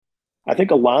I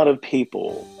think a lot of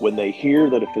people, when they hear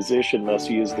that a physician must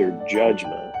use their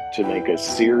judgment to make a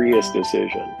serious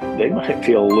decision, they might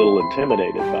feel a little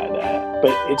intimidated by that.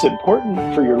 But it's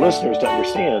important for your listeners to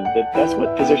understand that that's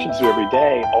what physicians do every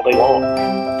day, all day long.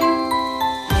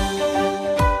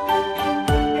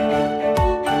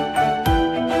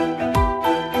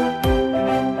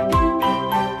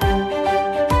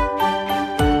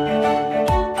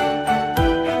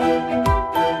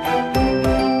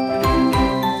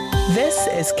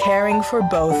 This is Caring for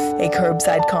Both, a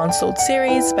curbside consult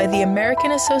series by the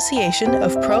American Association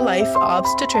of Pro-Life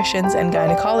Obstetricians and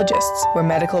Gynecologists, where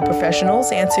medical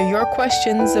professionals answer your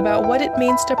questions about what it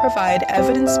means to provide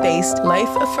evidence-based,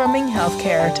 life-affirming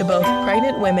healthcare to both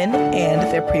pregnant women and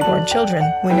their preborn children.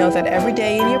 We know that every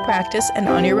day in your practice and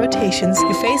on your rotations,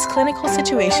 you face clinical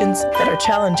situations that are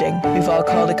challenging. We've all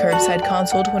called a curbside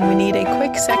consult when we need a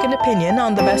quick second opinion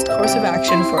on the best course of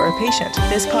action for our patient.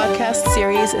 This podcast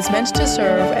series is meant to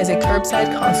serve as a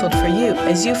curbside consult for you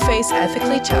as you face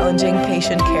ethically challenging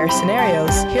patient care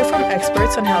scenarios. Hear from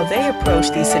experts on how they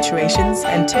approach these situations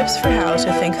and tips for how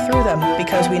to think through them.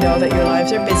 Because we know that your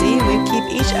lives are busy, we keep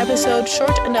each episode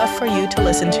short enough for you to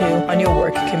listen to on your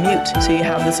work commute, so you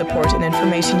have the support and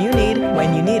information you need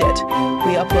when you need it.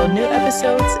 We upload new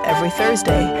episodes every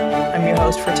Thursday. I'm your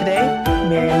host for today,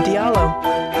 Miriam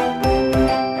Diallo.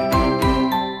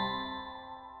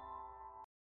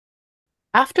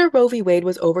 After Roe v. Wade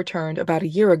was overturned about a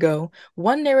year ago,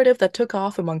 one narrative that took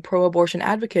off among pro-abortion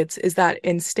advocates is that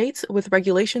in states with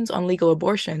regulations on legal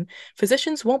abortion,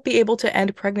 physicians won't be able to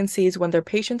end pregnancies when their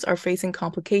patients are facing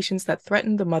complications that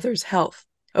threaten the mother's health.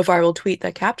 A viral tweet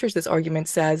that captures this argument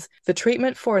says, "The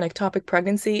treatment for an ectopic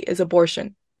pregnancy is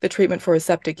abortion. The treatment for a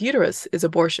septic uterus is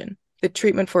abortion. The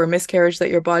treatment for a miscarriage that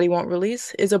your body won't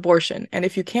release is abortion, and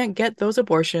if you can't get those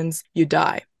abortions, you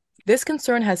die." This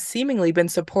concern has seemingly been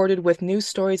supported with news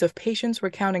stories of patients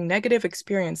recounting negative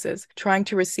experiences trying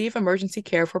to receive emergency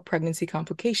care for pregnancy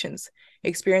complications,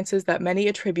 experiences that many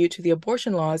attribute to the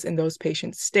abortion laws in those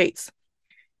patients' states.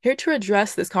 Here to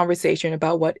address this conversation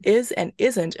about what is and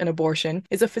isn't an abortion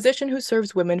is a physician who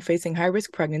serves women facing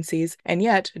high-risk pregnancies and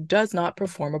yet does not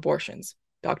perform abortions,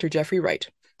 Dr. Jeffrey Wright.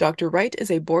 Dr. Wright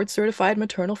is a board-certified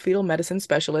maternal-fetal medicine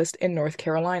specialist in North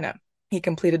Carolina. He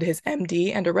completed his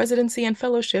MD and a residency and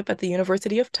fellowship at the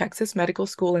University of Texas Medical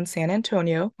School in San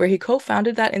Antonio, where he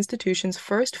co-founded that institution's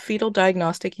first fetal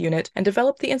diagnostic unit and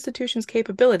developed the institution's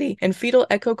capability in fetal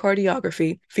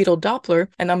echocardiography, fetal Doppler,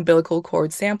 and umbilical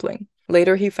cord sampling.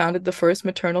 Later, he founded the first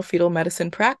maternal-fetal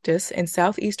medicine practice in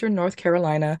southeastern North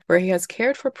Carolina, where he has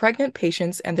cared for pregnant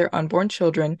patients and their unborn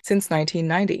children since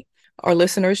 1990. Our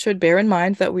listeners should bear in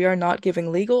mind that we are not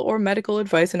giving legal or medical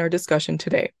advice in our discussion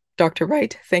today. Dr.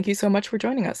 Wright, thank you so much for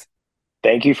joining us.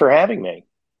 Thank you for having me.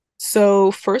 So,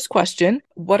 first question,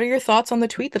 what are your thoughts on the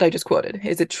tweet that I just quoted?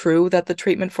 Is it true that the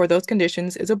treatment for those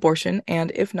conditions is abortion?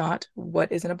 And if not,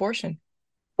 what is an abortion?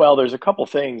 Well, there's a couple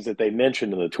things that they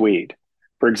mentioned in the tweet.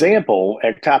 For example,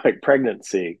 ectopic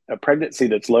pregnancy, a pregnancy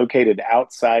that's located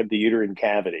outside the uterine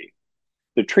cavity.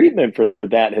 The treatment for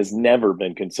that has never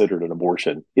been considered an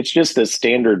abortion. It's just a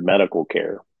standard medical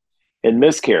care. In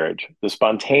miscarriage, the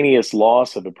spontaneous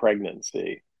loss of a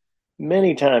pregnancy,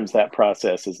 many times that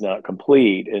process is not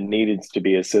complete and needs to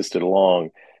be assisted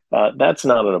along. That's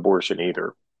not an abortion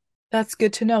either. That's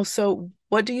good to know. So,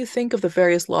 what do you think of the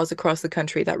various laws across the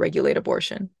country that regulate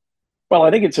abortion? Well,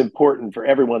 I think it's important for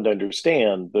everyone to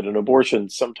understand that an abortion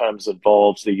sometimes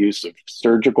involves the use of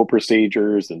surgical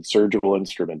procedures and surgical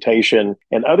instrumentation,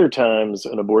 and other times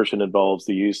an abortion involves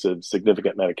the use of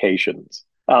significant medications.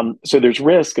 So there's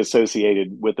risk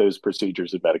associated with those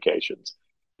procedures and medications.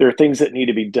 There are things that need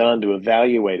to be done to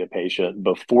evaluate a patient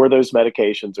before those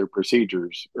medications or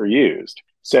procedures are used.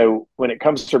 So when it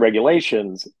comes to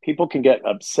regulations, people can get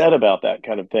upset about that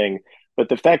kind of thing. But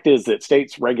the fact is that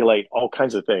states regulate all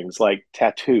kinds of things like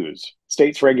tattoos.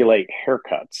 States regulate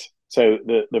haircuts. So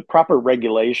the proper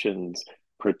regulations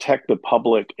protect the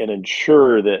public and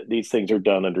ensure that these things are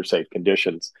done under safe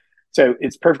conditions. So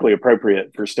it's perfectly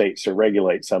appropriate for states to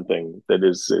regulate something that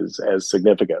is as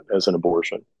significant as an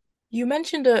abortion. You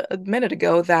mentioned a minute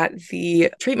ago that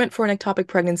the treatment for an ectopic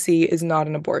pregnancy is not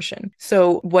an abortion.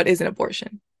 So, what is an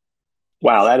abortion?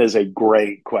 Wow, that is a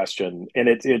great question. And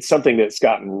it's something that's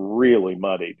gotten really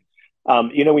muddied.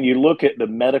 When you look at the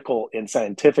medical and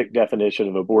scientific definition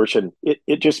of abortion,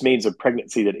 it just means a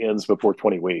pregnancy that ends before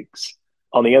 20 weeks.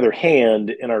 On the other hand,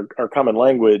 in our common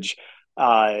language,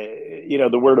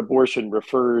 the word abortion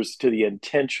refers to the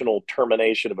intentional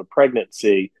termination of a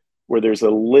pregnancy where there's a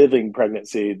living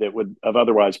pregnancy that would have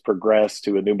otherwise progressed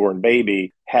to a newborn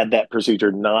baby had that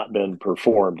procedure not been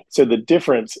performed. So the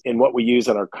difference in what we use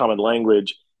in our common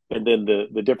language And then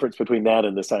the difference between that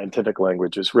and the scientific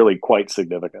language is really quite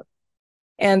significant.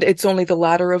 And it's only the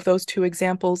latter of those two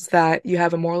examples that you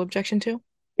have a moral objection to?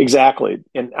 Exactly.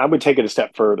 And I would take it a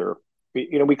step further.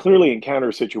 We clearly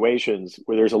encounter situations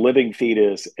where there's a living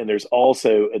fetus and there's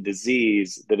also a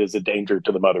disease that is a danger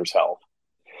to the mother's health.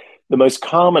 The most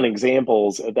common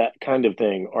examples of that kind of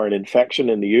thing are an infection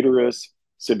in the uterus,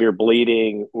 severe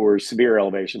bleeding, or severe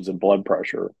elevations in blood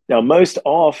pressure. Now, most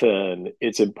often,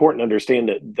 it's important to understand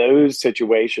that those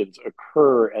situations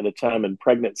occur at a time in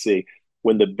pregnancy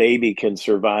when the baby can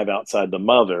survive outside the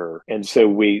mother. And so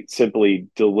we simply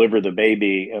deliver the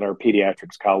baby, and our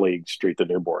pediatrics colleagues treat the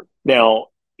newborn. Now,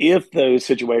 if those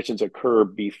situations occur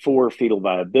before fetal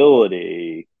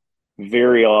viability,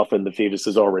 very often the fetus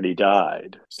has already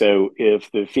died. So if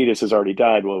the fetus has already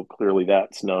died, well, clearly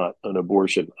that's not an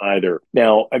abortion either.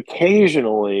 Now,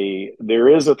 occasionally there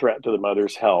is a threat to the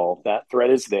mother's health. That threat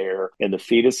is there, and the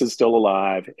fetus is still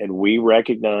alive, and we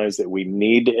recognize that we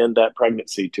need to end that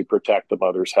pregnancy to protect the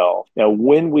mother's health. Now,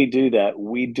 when we do that,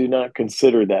 we do not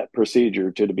consider that procedure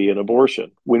to be an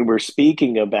abortion. When we're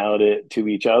speaking about it to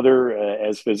each other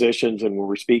as physicians, and when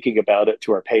we're speaking about it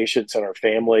to our patients and our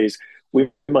families, we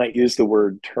might use the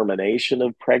word termination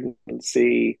of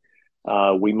pregnancy.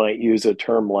 We might use a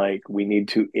term like we need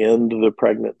to end the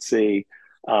pregnancy.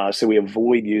 So we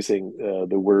avoid using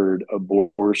the word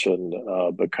abortion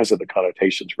because of the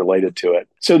connotations related to it.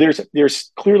 So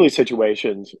there's clearly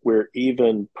situations where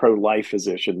even pro-life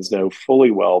physicians know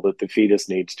fully well that the fetus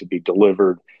needs to be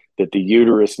delivered, that the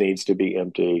uterus needs to be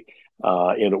empty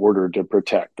in order to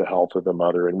protect the health of the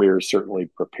mother, and we are certainly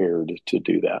prepared to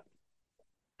do that.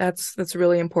 That's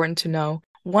really important to know.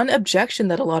 One objection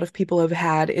that a lot of people have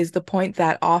had is the point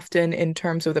that often in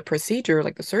terms of the procedure,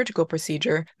 like the surgical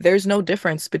procedure, there's no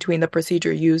difference between the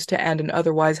procedure used to end an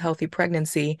otherwise healthy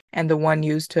pregnancy and the one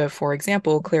used to, for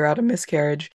example, clear out a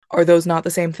miscarriage. Are those not the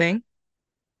same thing?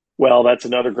 Well, that's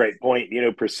another great point.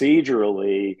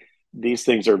 Procedurally, these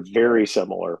things are very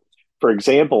similar. For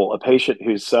example, a patient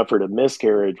who's suffered a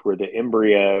miscarriage where the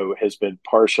embryo has been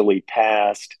partially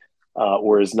passed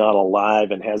or is not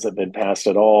alive and hasn't been passed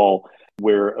at all,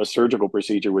 where a surgical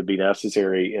procedure would be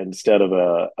necessary instead of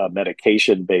a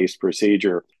medication based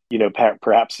procedure.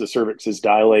 Perhaps the cervix is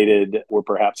dilated, or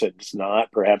perhaps it's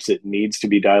not. Perhaps it needs to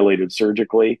be dilated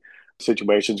surgically.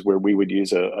 Situations where we would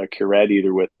use a curette,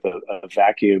 either with a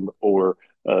vacuum or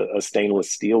a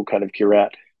stainless steel kind of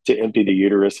curette to empty the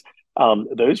uterus.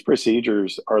 Those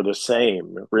procedures are the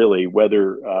same, really,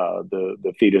 whether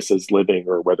the fetus is living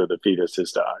or whether the fetus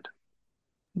has died.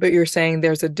 But you're saying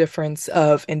there's a difference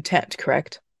of intent,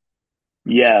 correct?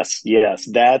 Yes, yes,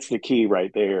 that's the key right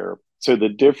there. So the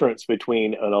difference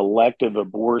between an elective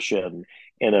abortion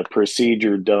and a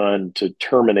procedure done to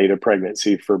terminate a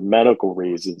pregnancy for medical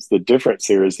reasons, the difference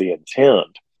there is the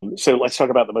intent. So let's talk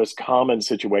about the most common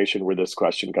situation where this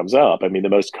question comes up. I mean, the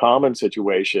most common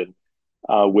situation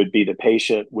would be the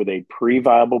patient with a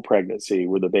pre-viable pregnancy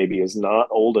where the baby is not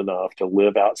old enough to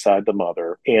live outside the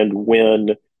mother, and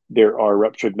when there are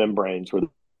ruptured membranes where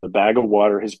the bag of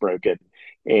water has broken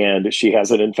and she has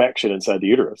an infection inside the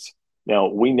uterus. Now,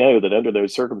 we know that under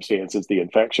those circumstances, the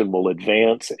infection will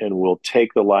advance and will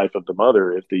take the life of the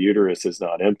mother if the uterus is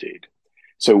not emptied.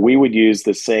 So we would use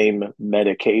the same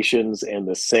medications and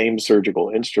the same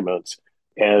surgical instruments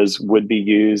as would be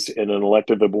used in an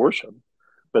elective abortion.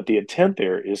 But the intent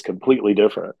there is completely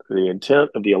different. The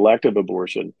intent of the elective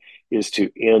abortion is to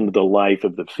end the life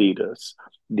of the fetus.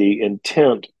 The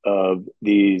intent of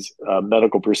these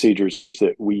medical procedures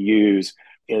that we use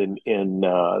in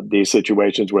these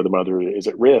situations where the mother is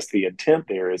at risk, the intent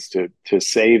there is to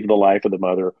save the life of the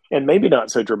mother, and maybe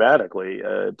not so dramatically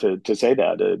to say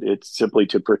that. It's simply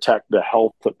to protect the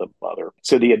health of the mother.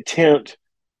 So the intent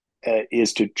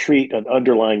is to treat an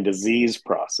underlying disease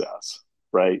process,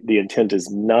 right? The intent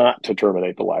is not to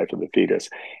terminate the life of the fetus.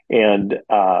 And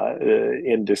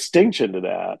in distinction to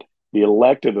that, the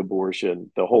elective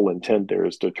abortion, the whole intent there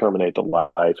is to terminate the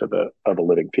life of a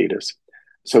living fetus.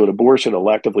 So an abortion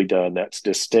electively done, that's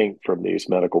distinct from these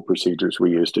medical procedures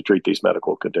we use to treat these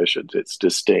medical conditions. It's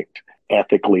distinct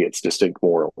ethically, it's distinct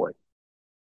morally.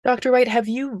 Dr. Wright, have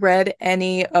you read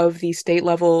any of the state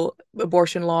level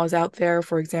abortion laws out there?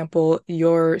 For example,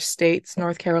 your state's,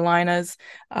 North Carolina's.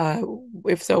 Uh,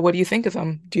 if so, what do you think of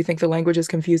them? Do you think the language is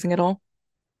confusing at all?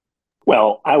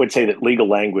 Well, I would say that legal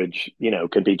language,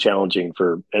 could be challenging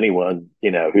for anyone,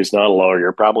 who's not a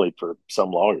lawyer, probably for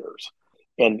some lawyers.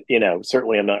 And,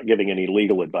 certainly I'm not giving any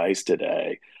legal advice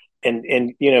today. And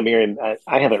Miriam,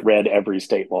 I haven't read every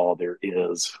state law there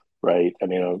is, right? I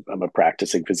mean, I'm a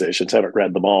practicing physician, so I haven't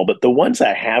read them all. But the ones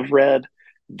I have read,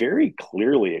 very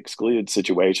clearly excludes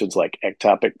situations like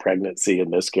ectopic pregnancy and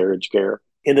miscarriage care.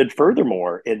 And then,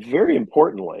 furthermore, and very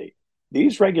importantly,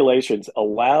 these regulations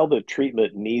allow the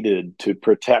treatment needed to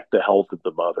protect the health of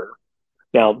the mother.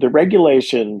 Now, the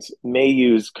regulations may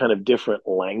use kind of different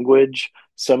language.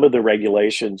 Some of the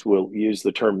regulations will use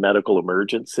the term medical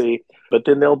emergency, but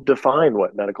then they'll define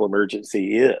what medical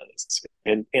emergency is.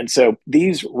 And so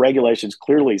these regulations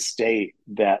clearly state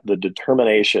that the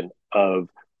determination of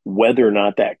whether or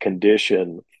not that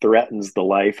condition threatens the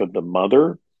life of the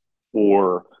mother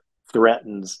or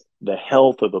threatens the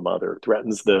health of the mother,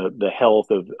 threatens the health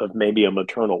of maybe a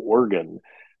maternal organ,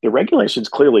 the regulations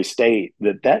clearly state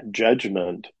that that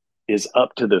judgment is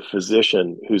up to the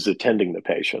physician who's attending the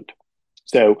patient.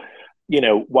 So,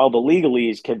 while the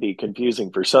legalese can be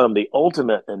confusing for some, the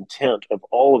ultimate intent of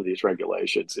all of these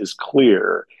regulations is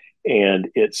clear, and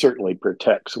it certainly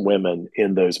protects women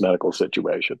in those medical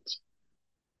situations.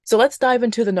 So let's dive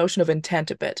into the notion of intent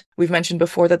a bit. We've mentioned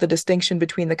before that the distinction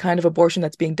between the kind of abortion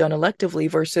that's being done electively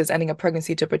versus ending a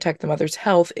pregnancy to protect the mother's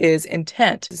health is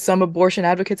intent. Some abortion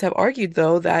advocates have argued,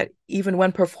 though, that even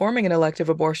when performing an elective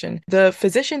abortion, the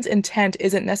physician's intent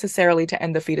isn't necessarily to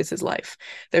end the fetus's life.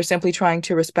 They're simply trying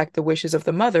to respect the wishes of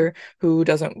the mother, who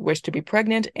doesn't wish to be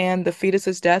pregnant, and the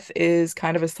fetus's death is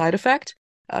kind of a side effect.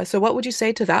 So what would you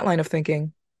say to that line of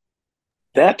thinking?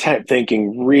 That type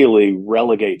thinking really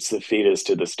relegates the fetus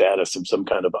to the status of some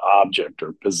kind of object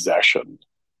or possession,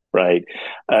 right?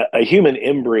 A human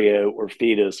embryo or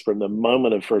fetus from the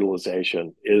moment of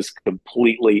fertilization is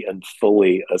completely and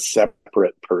fully a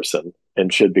separate person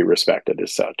and should be respected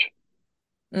as such.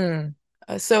 Mm.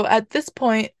 So at this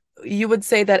point, you would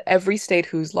say that every state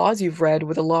whose laws you've read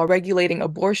with a law regulating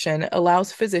abortion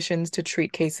allows physicians to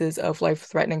treat cases of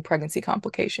life-threatening pregnancy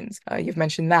complications. You've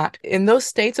mentioned that. In those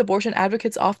states, abortion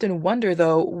advocates often wonder,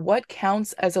 though, what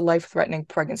counts as a life-threatening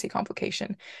pregnancy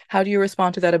complication? How do you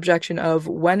respond to that objection of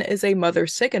when is a mother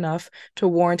sick enough to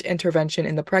warrant intervention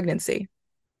in the pregnancy?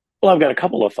 Well, I've got a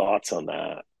couple of thoughts on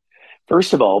that.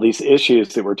 First of all, these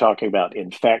issues that we're talking about,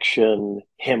 infection,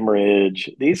 hemorrhage,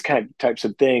 these types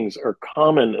of things are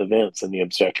common events in the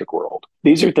obstetric world.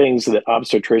 These are things that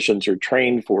obstetricians are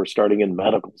trained for starting in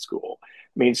medical school. I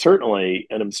mean, certainly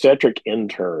an obstetric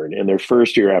intern in their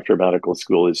first year after medical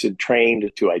school is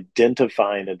trained to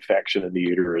identify an infection in the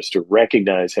uterus, to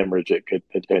recognize hemorrhage that could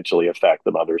potentially affect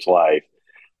the mother's life.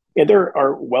 And there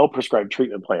are well prescribed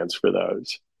treatment plans for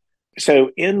those. So,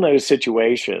 in those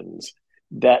situations,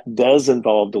 that does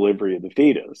involve delivery of the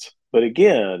fetus. But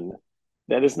again,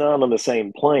 that is not on the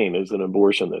same plane as an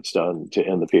abortion that's done to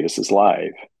end the fetus's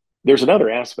life. There's another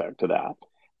aspect to that.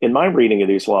 In my reading of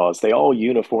these laws, they all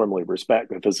uniformly respect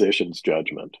the physician's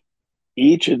judgment.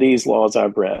 Each of these laws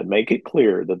I've read make it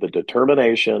clear that the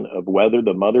determination of whether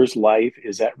the mother's life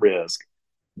is at risk,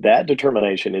 that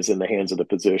determination is in the hands of the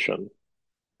physician.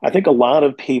 I think a lot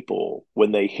of people,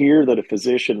 when they hear that a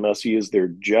physician must use their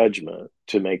judgment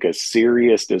to make a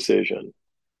serious decision,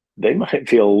 they might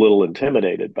feel a little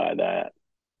intimidated by that.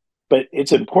 But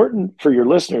it's important for your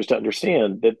listeners to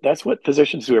understand that that's what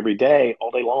physicians do every day,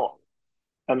 all day long.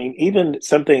 I mean, even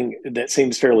something that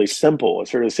seems fairly simple, a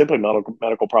fairly simple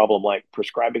medical problem like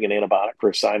prescribing an antibiotic for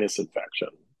a sinus infection,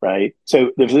 right?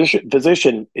 So the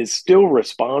physician is still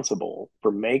responsible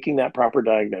for making that proper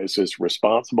diagnosis,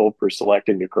 responsible for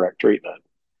selecting the correct treatment.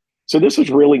 So this is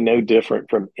really no different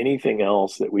from anything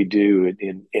else that we do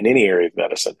in any area of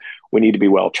medicine. We need to be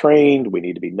well trained. We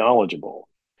need to be knowledgeable.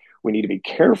 We need to be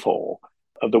careful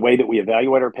of the way that we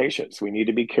evaluate our patients. We need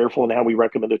to be careful in how we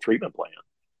recommend a treatment plan.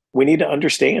 We need to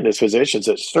understand as physicians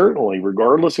that certainly,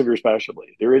 regardless of your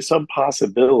specialty, there is some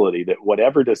possibility that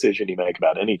whatever decision you make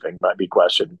about anything might be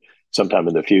questioned sometime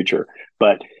in the future.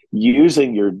 But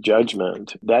using your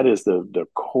judgment, that is the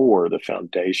core, the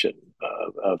foundation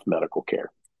of medical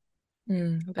care.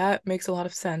 That makes a lot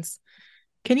of sense.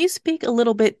 Can you speak a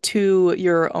little bit to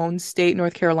your own state,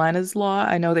 North Carolina's law?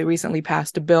 I know they recently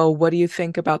passed a bill. What do you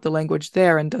think about the language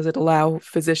there, and does it allow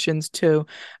physicians to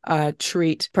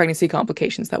treat pregnancy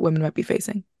complications that women might be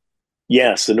facing?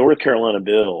 Yes, the North Carolina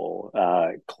bill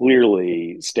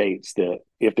clearly states that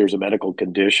if there's a medical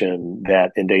condition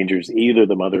that endangers either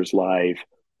the mother's life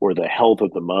or the health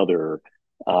of the mother,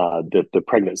 that the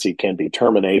pregnancy can be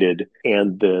terminated.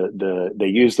 And they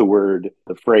use the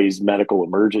phrase medical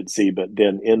emergency, but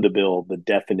then in the bill, the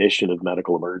definition of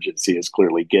medical emergency is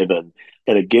clearly given.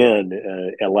 And again,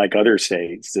 like other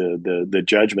states, the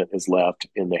judgment is left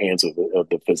in the hands of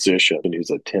the physician who's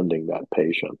attending that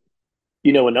patient.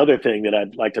 Another thing that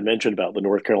I'd like to mention about the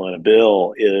North Carolina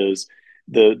bill is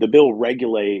the bill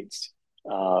regulates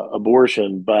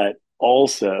abortion, but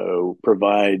also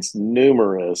provides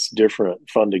numerous different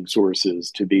funding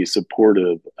sources to be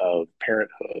supportive of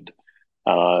parenthood.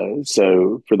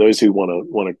 So for those who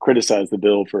want to criticize the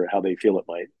bill for how they feel it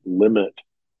might limit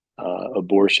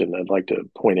abortion, I'd like to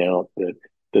point out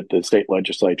that the state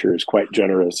legislature is quite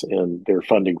generous in their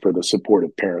funding for the support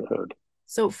of parenthood.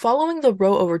 So, following the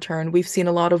Roe overturn, we've seen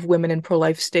a lot of women in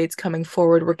pro-life states coming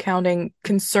forward recounting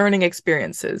concerning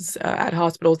experiences at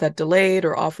hospitals that delayed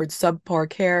or offered subpar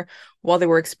care while they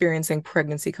were experiencing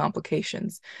pregnancy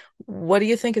complications. What do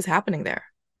you think is happening there?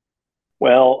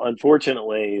 Well,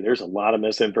 unfortunately, there's a lot of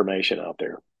misinformation out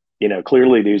there.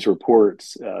 Clearly these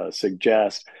reports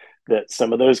suggest that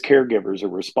some of those caregivers are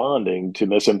responding to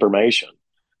misinformation.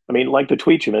 I mean, like the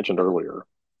tweet you mentioned earlier,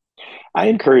 I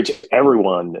encourage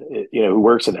everyone, who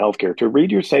works in healthcare to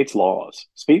read your state's laws,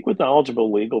 speak with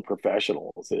knowledgeable legal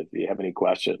professionals if you have any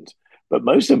questions. But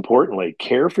most importantly,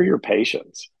 care for your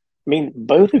patients. I mean,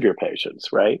 both of your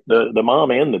patients, right? The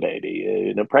mom and the baby.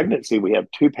 In a pregnancy, we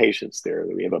have two patients there.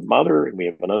 We have a mother and we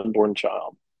have an unborn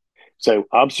child. So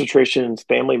obstetricians,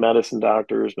 family medicine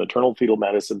doctors, maternal fetal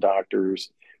medicine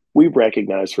doctors, we've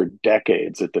recognized for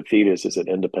decades that the fetus is an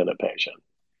independent patient.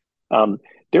 Um,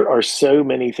 there are so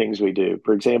many things we do.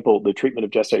 For example, the treatment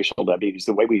of gestational diabetes,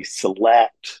 the way we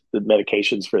select the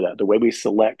medications for that, the way we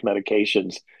select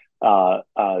medications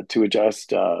to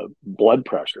adjust blood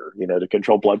pressure, to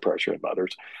control blood pressure in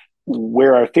mothers,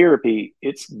 where our therapy,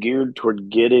 it's geared toward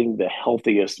getting the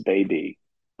healthiest baby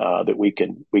that we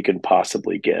can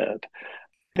possibly get.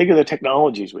 Think of the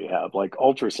technologies we have, like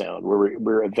ultrasound, where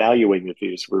we're evaluating the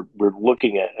fetus. We're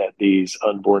looking at these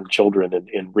unborn children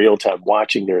in real time,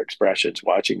 watching their expressions,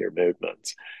 watching their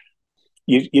movements.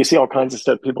 You see all kinds of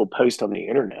stuff people post on the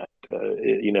internet.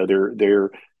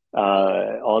 They're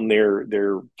on their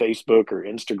Facebook or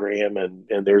Instagram,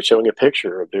 and they're showing a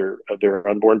picture of their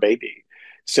unborn baby.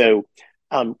 So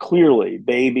clearly,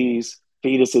 babies,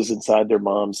 fetuses inside their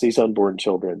moms, these unborn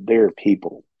children, they're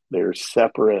people. They're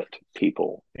separate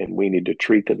people, and we need to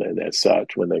treat them as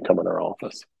such when they come in our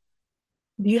office.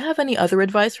 Do you have any other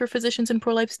advice for physicians in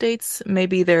pro-life states?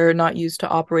 Maybe they're not used to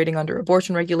operating under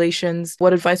abortion regulations.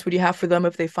 What advice would you have for them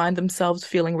if they find themselves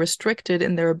feeling restricted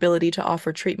in their ability to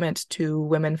offer treatment to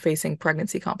women facing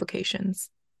pregnancy complications?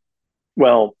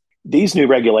 Well, these new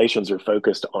regulations are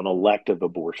focused on elective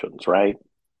abortions, right?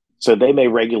 So they may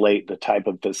regulate the type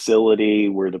of facility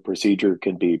where the procedure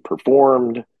can be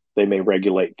performed. They may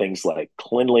regulate things like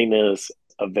cleanliness,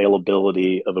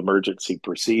 availability of emergency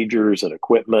procedures and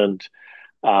equipment.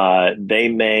 They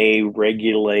may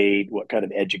regulate what kind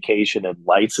of education and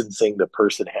licensing the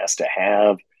person has to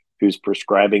have who's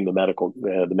prescribing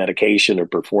the medication or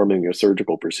performing a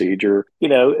surgical procedure.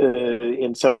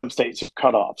 In some states,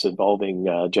 cutoffs involving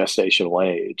gestational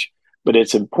age. But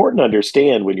it's important to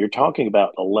understand when you're talking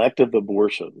about elective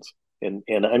abortions,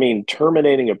 and I mean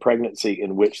terminating a pregnancy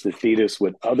in which the fetus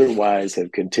would otherwise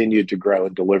have continued to grow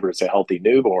and deliver as a healthy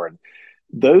newborn,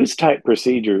 those type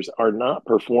procedures are not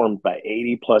performed by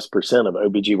 80 plus percent of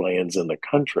OBGYNs in the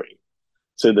country.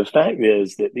 So the fact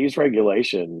is that these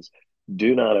regulations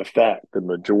do not affect the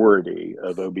majority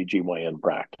of OBGYN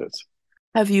practice.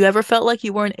 Have you ever felt like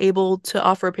you weren't able to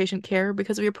offer a patient care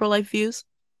because of your pro-life views?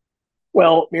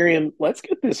 Well, Miriam, let's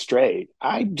get this straight.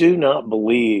 I do not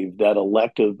believe that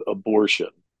elective abortion,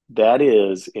 that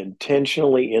is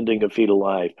intentionally ending a fetal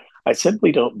life, I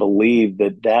simply don't believe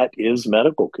that that is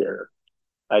medical care.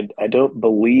 I don't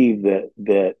believe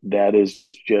that is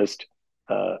just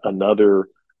another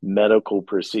medical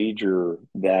procedure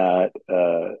that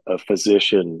a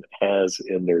physician has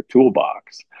in their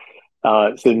toolbox.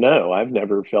 So no, I've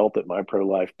never felt that my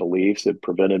pro-life beliefs have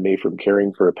prevented me from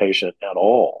caring for a patient at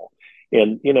all.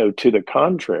 And to the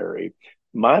contrary,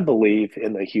 my belief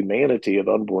in the humanity of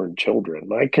unborn children,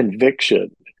 my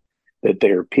conviction that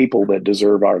they're people that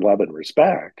deserve our love and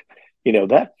respect,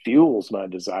 that fuels my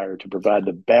desire to provide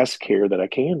the best care that I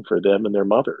can for them and their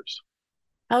mothers.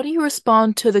 How do you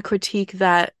respond to the critique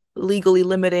that legally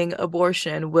limiting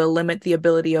abortion will limit the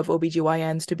ability of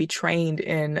OBGYNs to be trained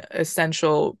in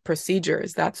essential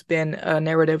procedures? That's been a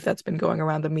narrative that's been going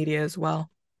around the media as well.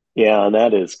 Yeah, and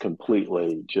that is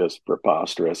completely just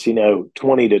preposterous. 20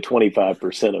 to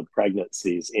 25% of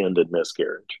pregnancies end in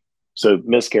miscarriage. So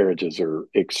miscarriages are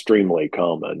extremely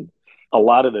common. A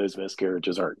lot of those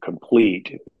miscarriages aren't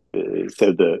complete.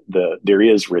 So there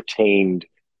is retained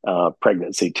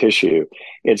pregnancy tissue.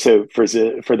 And so for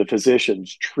the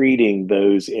physicians treating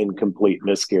those incomplete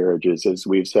miscarriages, as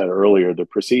we've said earlier, the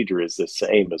procedure is the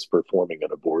same as performing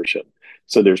an abortion.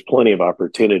 So there's plenty of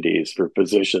opportunities for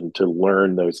physician to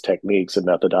learn those techniques and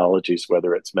methodologies,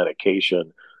 whether it's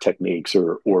medication techniques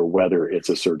or whether it's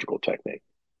a surgical technique.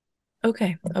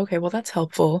 Okay, well, that's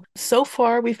helpful. So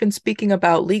far, we've been speaking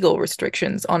about legal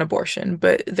restrictions on abortion,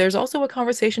 but there's also a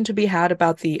conversation to be had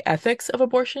about the ethics of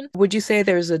abortion. Would you say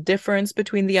there's a difference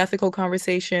between the ethical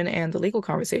conversation and the legal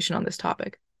conversation on this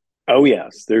topic? Oh,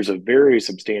 yes, there's a very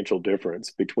substantial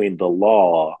difference between the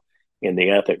law and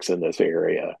the ethics in this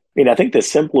area. I mean, I think the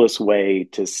simplest way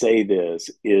to say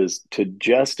this is to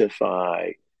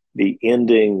justify the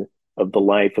ending of the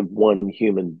life of one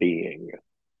human being.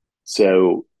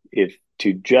 So, if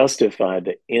to justify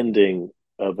the ending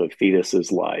of a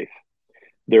fetus's life,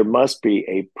 there must be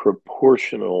a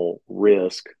proportional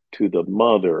risk to the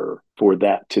mother for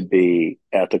that to be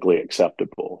ethically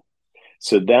acceptable.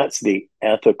 So that's the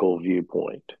ethical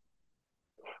viewpoint.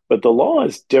 But the law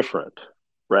is different,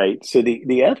 right? So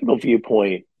the ethical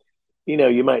viewpoint,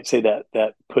 you might say that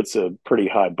that puts a pretty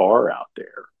high bar out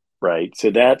there, right?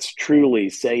 So that's truly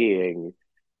saying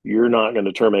you're not going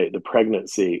to terminate the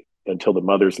pregnancy until the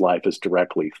mother's life is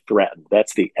directly threatened.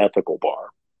 That's the ethical bar.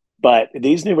 But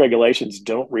these new regulations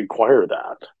don't require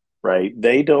that, right?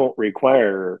 They don't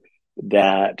require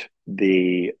that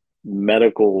the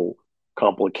medical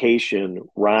complication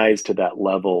rise to that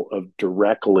level of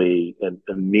directly and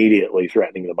immediately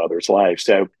threatening the mother's life.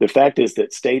 So the fact is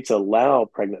that states allow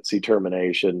pregnancy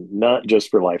termination, not just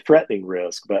for life threatening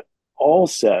risk, but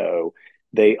also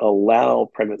they allow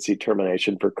pregnancy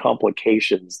termination for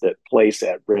complications that place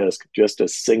at risk just a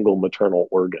single maternal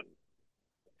organ.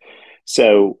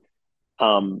 So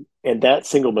and that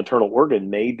single maternal organ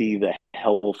may be the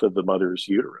health of the mother's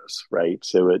uterus, right?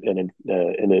 So,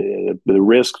 the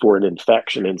risk for an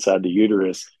infection inside the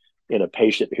uterus in a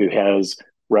patient who has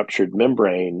ruptured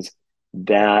membranes,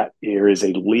 that there is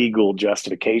a legal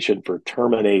justification for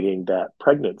terminating that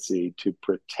pregnancy to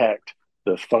protect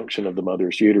the function of the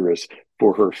mother's uterus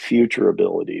for her future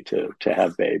ability to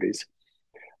have babies.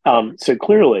 So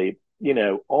clearly,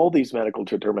 all these medical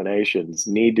determinations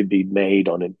need to be made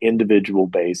on an individual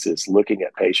basis, looking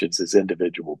at patients as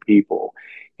individual people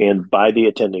and by the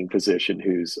attending physician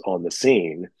who's on the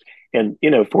scene. And,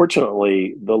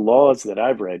 fortunately, the laws that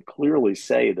I've read clearly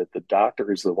say that the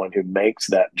doctor is the one who makes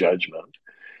that judgment.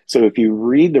 So if you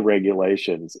read the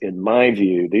regulations, in my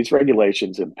view, these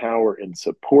regulations empower and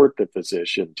support the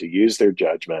physician to use their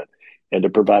judgment and to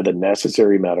provide the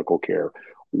necessary medical care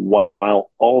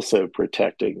while also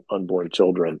protecting unborn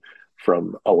children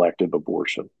from elective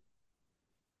abortion.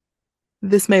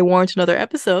 This may warrant another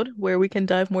episode where we can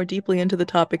dive more deeply into the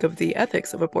topic of the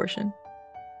ethics of abortion.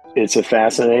 It's a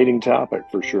fascinating topic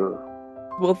for sure.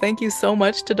 Well, thank you so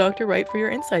much to Dr. Wright for your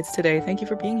insights today. Thank you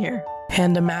for being here.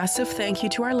 And a massive thank you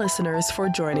to our listeners for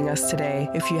joining us today.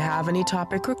 If you have any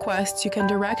topic requests, you can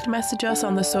direct message us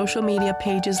on the social media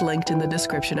pages linked in the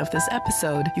description of this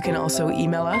episode. You can also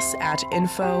email us at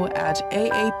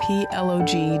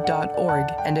info@aaplog.org.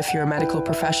 And if you're a medical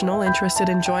professional interested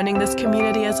in joining this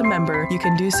community as a member, you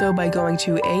can do so by going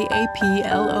to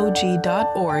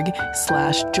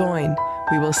aaplog.org/join.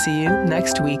 We will see you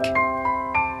next week.